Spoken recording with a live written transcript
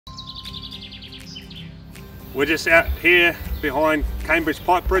We're just out here behind Cambridge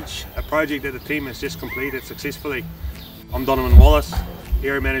Pipe Bridge, a project that the team has just completed successfully. I'm Donovan Wallace,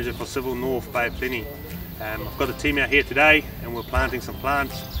 Area Manager for Civil North Bay of Plenty. I've got a team out here today and we're planting some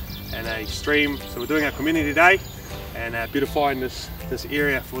plants and a stream. So we're doing our community day and beautifying this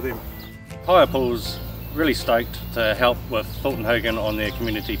area for them. Pirepool's really stoked to help with Fulton Hogan on their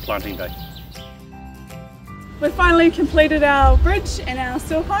community planting day. We've finally completed our bridge and our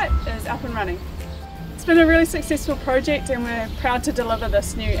sill pipe is up and running. It's been a really successful project and we're proud to deliver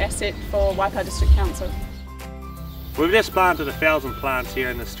this new asset for Waipa District Council. We've just planted 1,000 plants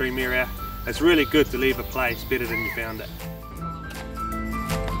here in the stream area. It's really good to leave a place better than you found it.